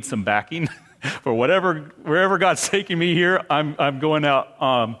going to need some backing for wherever God's taking me here. I'm going out.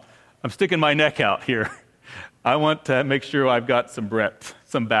 I'm sticking my neck out here. I want to make sure I've got some breadth,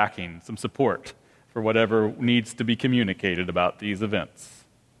 some backing, some support for whatever needs to be communicated about these events.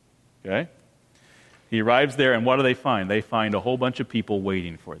 Okay? He arrives there, and what do they find? They find a whole bunch of people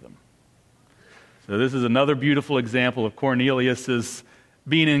waiting for them. So this is another beautiful example of Cornelius'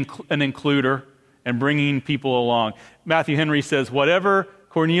 being an includer and bringing people along. Matthew Henry says, whatever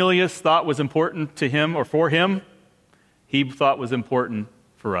Cornelius thought was important to him or for him, he thought was important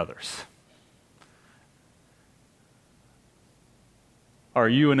for others. Are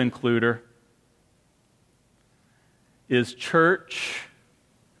you an includer? Is church,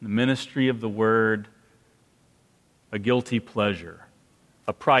 the ministry of the word, a guilty pleasure,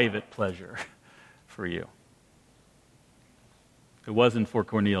 a private pleasure for you? It wasn't for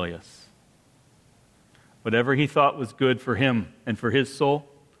Cornelius. Whatever he thought was good for him and for his soul,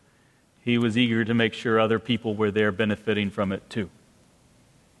 he was eager to make sure other people were there benefiting from it too.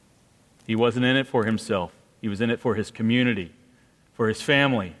 He wasn't in it for himself. He was in it for his community, for his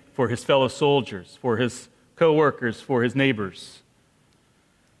family, for his fellow soldiers, for his co-workers, for his neighbors,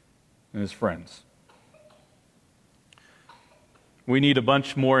 and his friends. We need a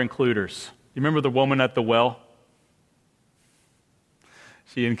bunch more includers. You remember the woman at the well?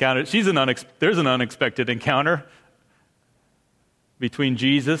 There's an unexpected encounter between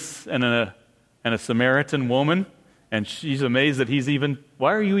Jesus and a Samaritan woman, and she's amazed that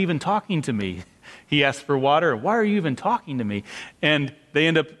why are you even talking to me? He asks for water. Why are you even talking to me? And they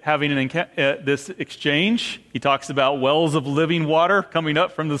end up having this exchange. He talks about wells of living water coming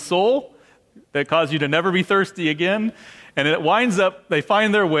up from the soul that cause you to never be thirsty again. And it winds up, they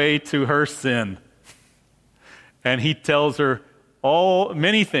find their way to her sin. And he tells her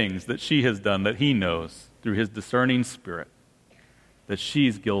many things that she has done that he knows through his discerning spirit that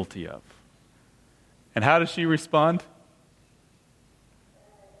she's guilty of. And how does she respond?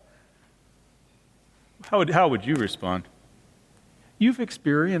 How would you respond? You've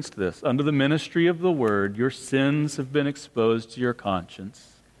experienced this. Under the ministry of the word, your sins have been exposed to your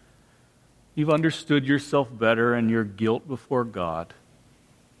conscience. You've understood yourself better and your guilt before God.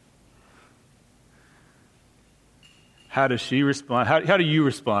 How does she respond? How do you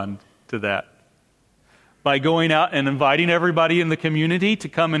respond to that? By going out and inviting everybody in the community to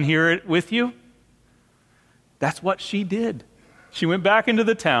come and hear it with you? That's what she did. She went back into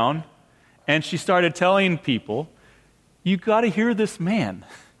the town and she started telling people, you got to hear this man.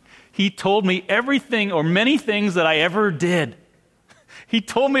 He told me everything or many things that I ever did. He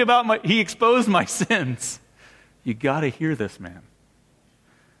told me he exposed my sins. You got to hear this man.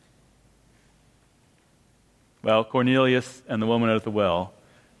 Well, Cornelius and the woman at the well,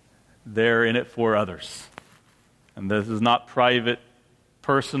 they're in it for others. And this is not private,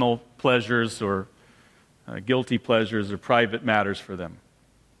 personal pleasures or guilty pleasures or private matters for them.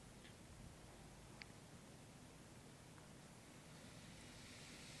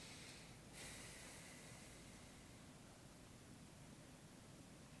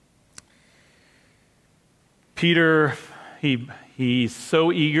 Peter, he's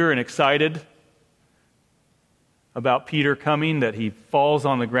so eager and excited about Peter coming that he falls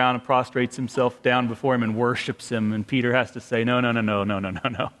on the ground and prostrates himself down before him and worships him. And Peter has to say,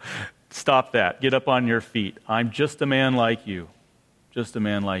 no. Stop that. Get up on your feet. I'm just a man like you. Just a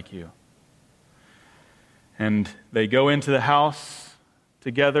man like you. And they go into the house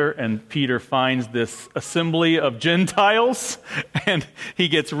together, and Peter finds this assembly of Gentiles, and he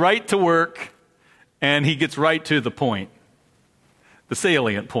gets right to work, and he gets right to the point. The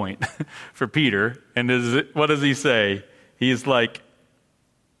salient point for Peter. And what does he say? He's like,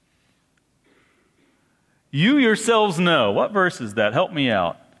 you yourselves know. What verse is that? Help me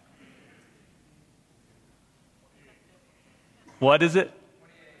out. What is it?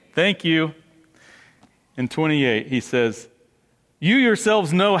 28. Thank you. In 28, he says, you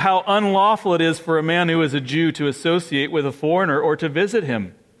yourselves know how unlawful it is for a man who is a Jew to associate with a foreigner or to visit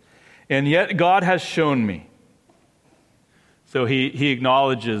him. And yet God has shown me. So he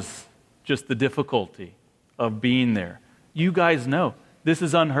acknowledges just the difficulty of being there. You guys know, this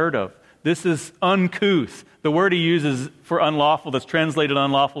is unheard of. This is uncouth. The word he uses for unlawful, that's translated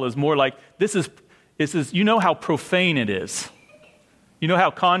unlawful, is more like, this is, you know how profane it is. You know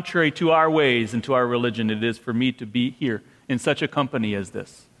how contrary to our ways and to our religion it is for me to be here in such a company as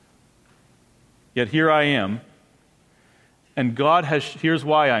this. Yet here I am, and here's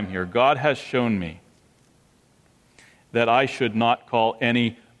why I'm here. God has shown me that I should not call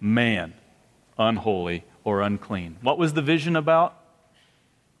any man unholy or unclean. What was the vision about?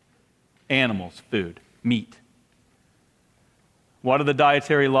 Animals, food, meat. What are the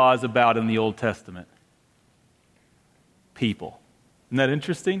dietary laws about in the Old Testament? People. Isn't that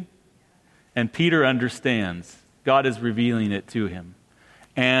interesting? And Peter understands. God is revealing it to him.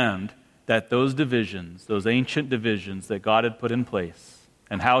 And that those divisions, those ancient divisions that God had put in place,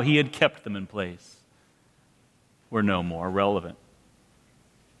 and how he had kept them in place, were no more relevant.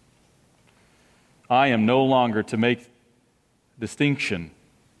 I am no longer to make distinction.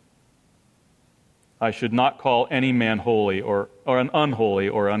 I should not call any man holy or an unholy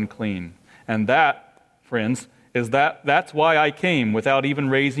or unclean. And that, friends, that's why I came without even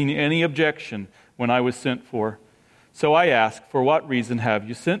raising any objection when I was sent for. So I ask, for what reason have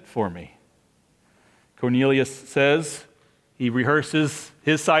you sent for me? Cornelius says, he rehearses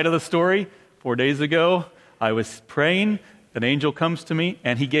his side of the story. 4 days ago, I was praying, an angel comes to me,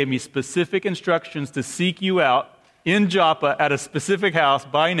 and he gave me specific instructions to seek you out in Joppa at a specific house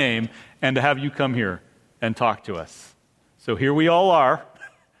by name and to have you come here. and talk to us. So here we all are,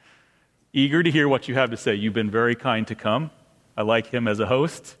 eager to hear what you have to say. You've been very kind to come. I like him as a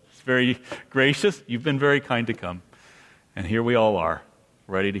host. He's very gracious. You've been very kind to come. And here we all are,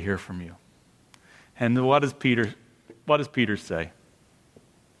 ready to hear from you. And what does Peter say?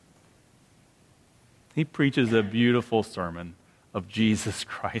 He preaches a beautiful sermon of Jesus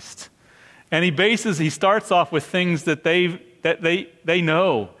Christ. And he starts off with things that they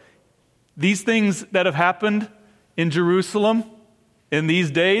know. These things that have happened in Jerusalem in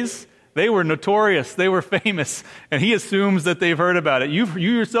these days, they were notorious, they were famous, and he assumes that they've heard about it. You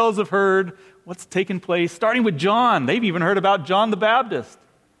yourselves have heard what's taken place, starting with John. They've even heard about John the Baptist,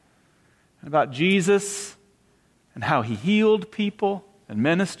 and about Jesus, and how he healed people and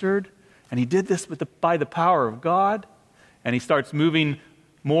ministered, and he did this by the power of God, and he starts moving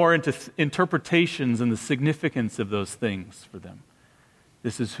more into interpretations and the significance of those things for them.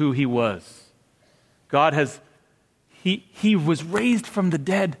 This is who he was. He was raised from the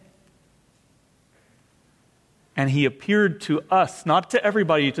dead. And he appeared to us, not to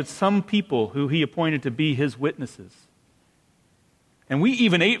everybody, to some people who he appointed to be his witnesses. And we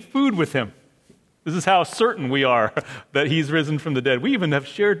even ate food with him. This is how certain we are that he's risen from the dead. We even have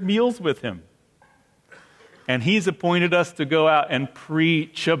shared meals with him. And he's appointed us to go out and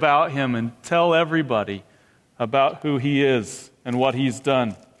preach about him and tell everybody about who he is and what he's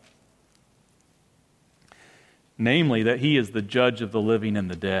done. Namely, that he is the judge of the living and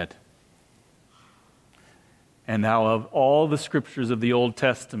the dead. And now of all the scriptures of the Old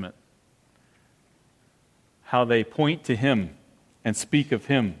Testament, how they point to him and speak of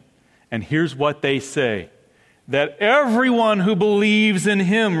him. And here's what they say: that everyone who believes in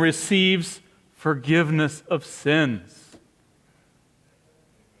him receives forgiveness of sins.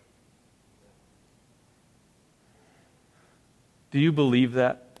 Do you believe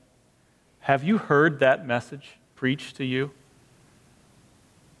that? Have you heard that message preached to you?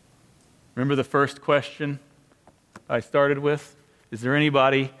 Remember the first question I started with? Is there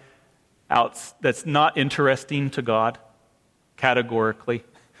anybody else that's not interesting to God, categorically?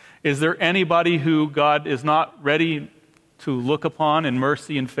 Is there anybody who God is not ready to look upon in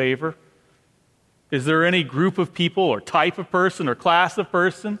mercy and favor? Is there any group of people or type of person or class of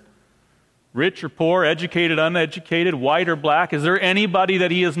person, rich or poor, educated, uneducated, white or black? Is there anybody that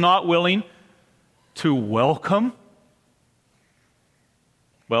he is not willing to welcome?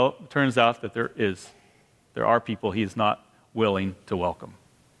 Well, it turns out that there are people he is not willing to welcome.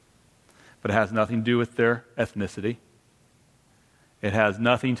 But it has nothing to do with their ethnicity. It has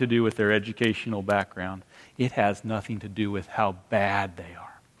nothing to do with their educational background. It has nothing to do with how bad they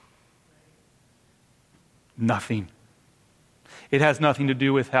are. Nothing. It has nothing to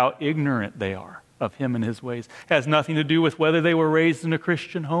do with how ignorant they are of him and his ways. It has nothing to do with whether they were raised in a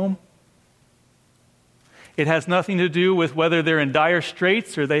Christian home. It has nothing to do with whether they're in dire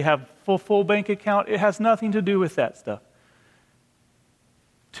straits or they have full bank account. It has nothing to do with that stuff.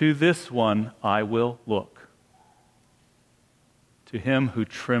 To this one I will look. To him who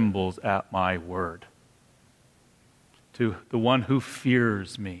trembles at my word. To the one who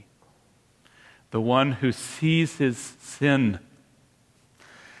fears me. The one who sees his sin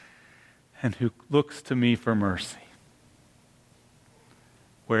and who looks to me for mercy.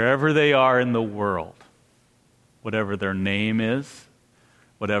 Wherever they are in the world, whatever their name is,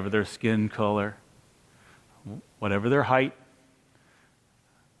 whatever their skin color, whatever their height,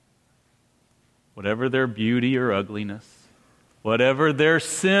 whatever their beauty or ugliness, whatever their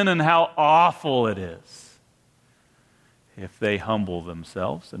sin and how awful it is, if they humble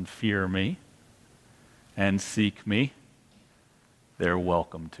themselves and fear me and seek me, they're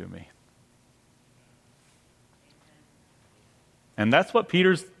welcome to me. And that's what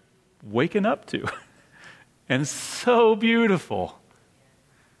Peter's waking up to. And so beautiful.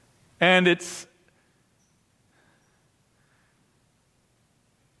 And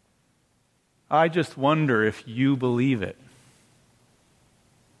I just wonder if you believe it.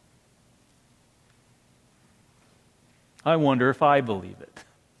 I wonder if I believe it.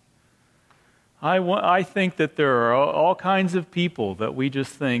 I think that there are all kinds of people that we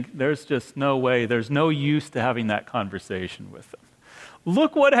just think there's just no way, there's no use to having that conversation with them.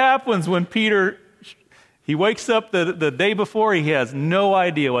 Look what happens when Peter, he wakes up the day before, he has no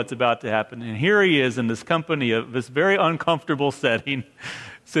idea what's about to happen. And here he is in this company of this very uncomfortable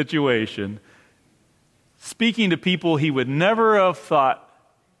situation, speaking to people he would never have thought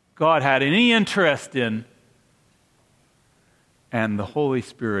God had any interest in. And the Holy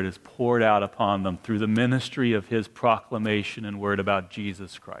Spirit is poured out upon them through the ministry of his proclamation and word about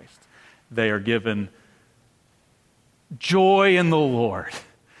Jesus Christ. They are given joy in the Lord.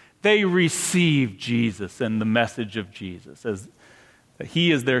 They receive Jesus and the message of Jesus as that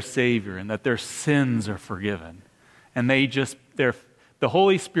he is their Savior and that their sins are forgiven. And the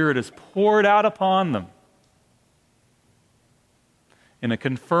Holy Spirit is poured out upon them in a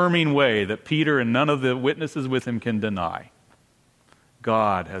confirming way that Peter and none of the witnesses with him can deny.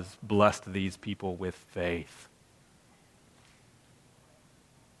 God has blessed these people with faith.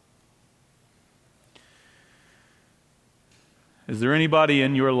 Is there anybody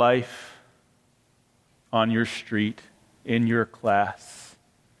in your life, on your street, in your class,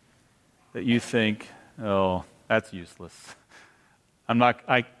 that you think, oh, that's useless?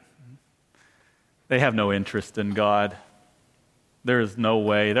 They have no interest in God. There is no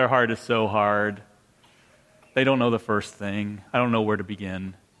way. Their heart is so hard. They don't know the first thing. I don't know where to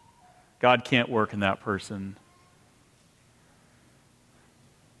begin. God can't work in that person.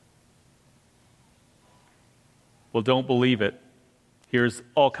 Well, don't believe it. Here's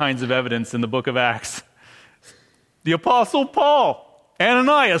all kinds of evidence in the book of Acts. The Apostle Paul,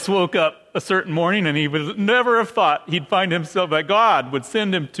 Ananias, woke up a certain morning and he would never have thought he'd find himself, that God would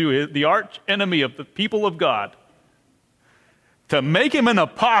send him to the arch enemy of the people of God to make him an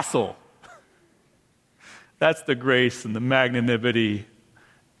apostle. That's the grace and the magnanimity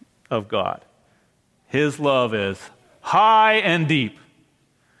of God. His love is high and deep.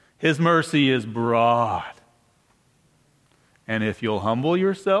 His mercy is broad. And if you'll humble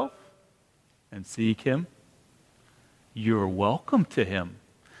yourself and seek him, you're welcome to him.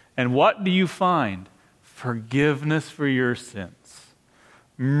 And what do you find? Forgiveness for your sins,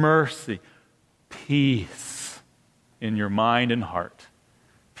 mercy, peace in your mind and heart,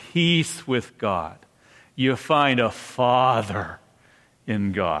 peace with God. You find a Father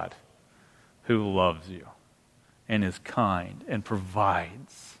in God who loves you and is kind and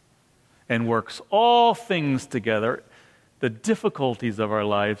provides and works all things together, the difficulties of our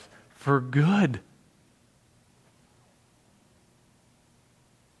lives, for good.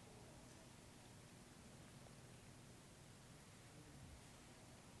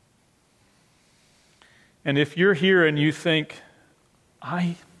 And if you're here and you think,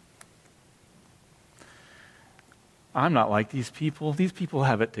 I'm not like these people. These people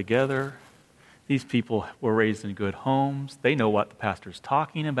have it together. These people were raised in good homes. They know what the pastor's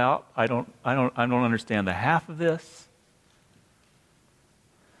talking about. I don't understand the half of this.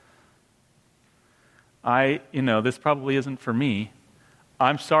 This probably isn't for me.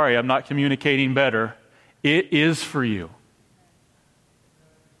 I'm sorry, I'm not communicating better. It is for you.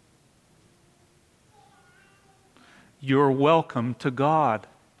 You're welcome to God.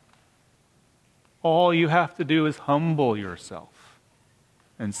 All you have to do is humble yourself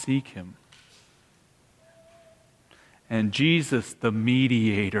and seek him. And Jesus, the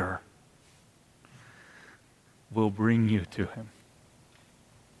mediator, will bring you to him.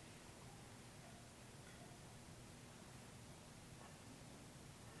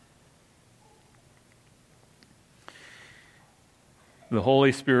 The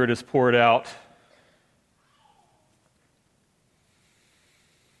Holy Spirit is poured out.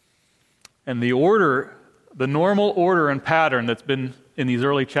 And the normal order and pattern that's been in these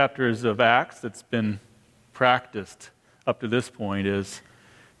early chapters of Acts, that's been practiced up to this point, is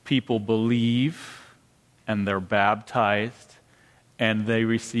people believe and they're baptized and they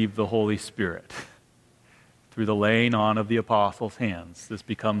receive the Holy Spirit through the laying on of the apostles' hands. This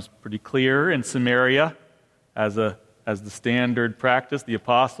becomes pretty clear in Samaria as the standard practice. The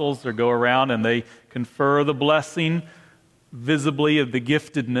apostles go around and they confer the blessing visibly of the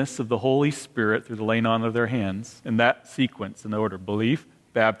giftedness of the Holy Spirit through the laying on of their hands, in that sequence, in the order: belief,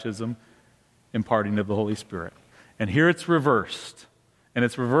 baptism, imparting of the Holy Spirit. And here it's reversed. And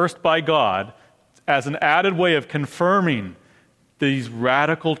it's reversed by God as an added way of confirming these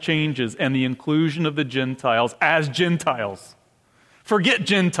radical changes and the inclusion of the Gentiles as Gentiles. Forget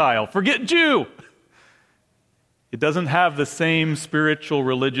Gentile, forget Jew. It doesn't have the same spiritual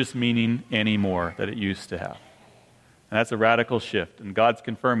religious meaning anymore that it used to have. And that's a radical shift, and God's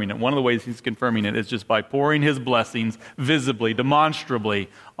confirming it. One of the ways he's confirming it is just by pouring his blessings visibly, demonstrably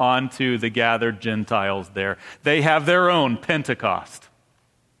onto the gathered Gentiles there. They have their own Pentecost.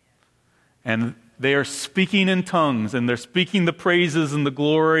 And they are speaking in tongues, and they're speaking the praises and the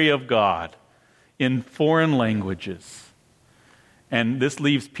glory of God in foreign languages. And this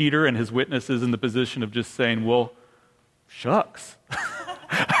leaves Peter and his witnesses in the position of just saying, well, shucks.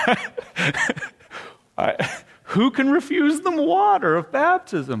 Who can refuse them water of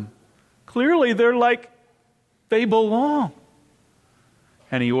baptism? Clearly, they belong.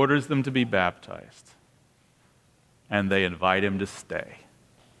 And he orders them to be baptized. And they invite him to stay.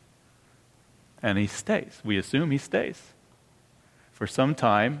 And he stays. We assume he stays for some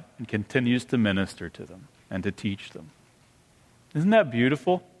time and continues to minister to them and to teach them. Isn't that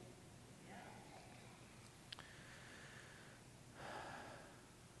beautiful?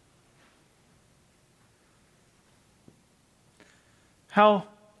 How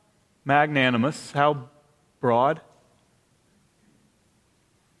magnanimous, how broad,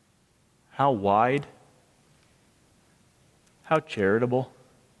 how wide, how charitable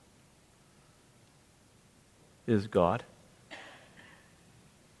is God.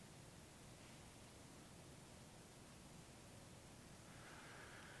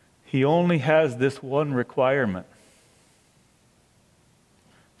 He only has this one requirement,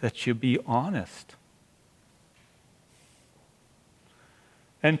 that you be honest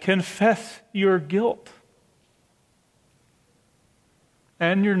and confess your guilt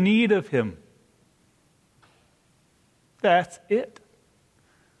and your need of Him. That's it.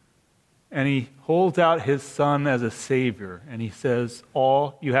 And He holds out His Son as a Savior, and He says,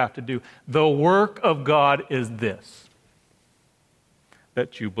 all you have to do, the work of God is this,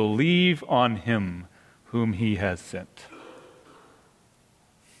 that you believe on Him whom He has sent.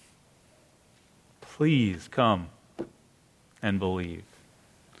 Please come and believe.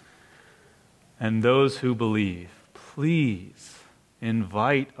 And those who believe, please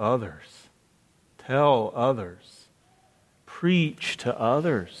invite others, tell others, preach to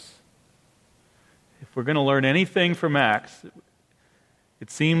others. If we're going to learn anything from Acts,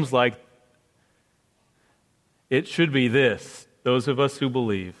 it seems like it should be this. Those of us who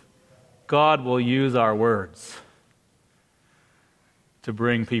believe, God will use our words to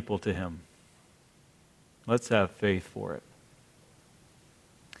bring people to Him. Let's have faith for it.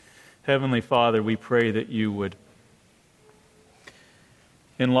 Heavenly Father, we pray that you would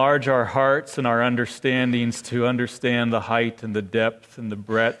enlarge our hearts and our understandings to understand the height and the depth and the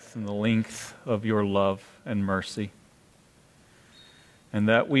breadth and the length of your love and mercy. And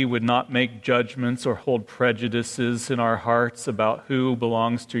that we would not make judgments or hold prejudices in our hearts about who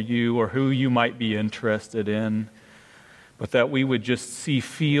belongs to you or who you might be interested in, but that we would just see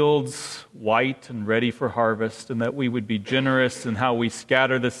fields white and ready for harvest, and that we would be generous in how we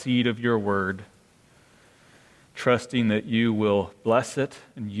scatter the seed of your word, trusting that you will bless it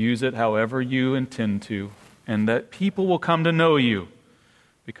and use it however you intend to, and that people will come to know you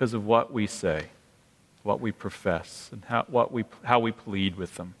because of what we say, what we profess, and how we plead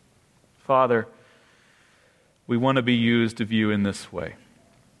with them. Father, we want to be used of you in this way.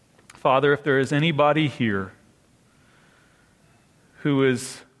 Father, if there is anybody here who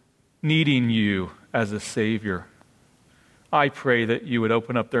is needing you as a Savior, I pray that you would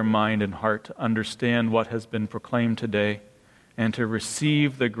open up their mind and heart to understand what has been proclaimed today and to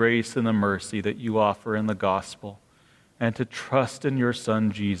receive the grace and the mercy that you offer in the gospel and to trust in your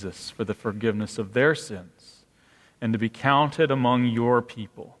Son Jesus for the forgiveness of their sins and to be counted among your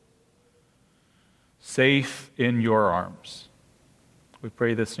people, safe in your arms. We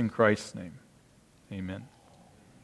pray this in Christ's name. Amen.